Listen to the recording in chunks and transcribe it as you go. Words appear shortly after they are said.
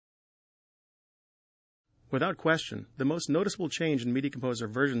Without question, the most noticeable change in Media Composer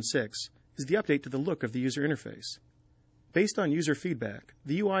version 6 is the update to the look of the user interface. Based on user feedback,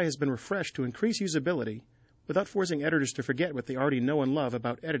 the UI has been refreshed to increase usability without forcing editors to forget what they already know and love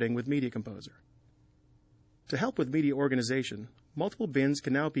about editing with Media Composer. To help with media organization, multiple bins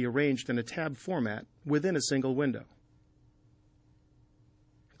can now be arranged in a tab format within a single window.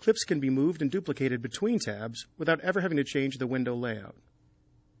 Clips can be moved and duplicated between tabs without ever having to change the window layout.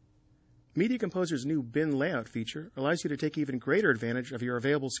 Media Composer's new bin layout feature allows you to take even greater advantage of your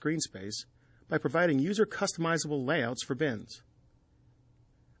available screen space by providing user-customizable layouts for bins.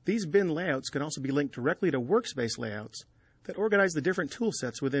 These bin layouts can also be linked directly to workspace layouts that organize the different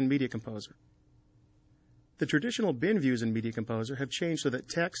toolsets within Media Composer. The traditional bin views in Media Composer have changed so that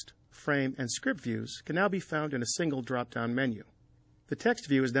text, frame, and script views can now be found in a single drop-down menu. The text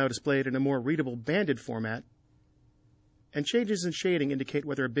view is now displayed in a more readable banded format, and changes in shading indicate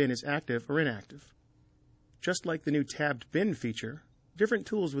whether a bin is active or inactive. Just like the new tabbed bin feature, different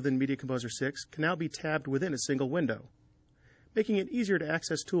tools within Media Composer 6 can now be tabbed within a single window, making it easier to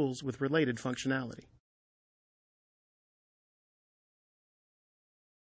access tools with related functionality.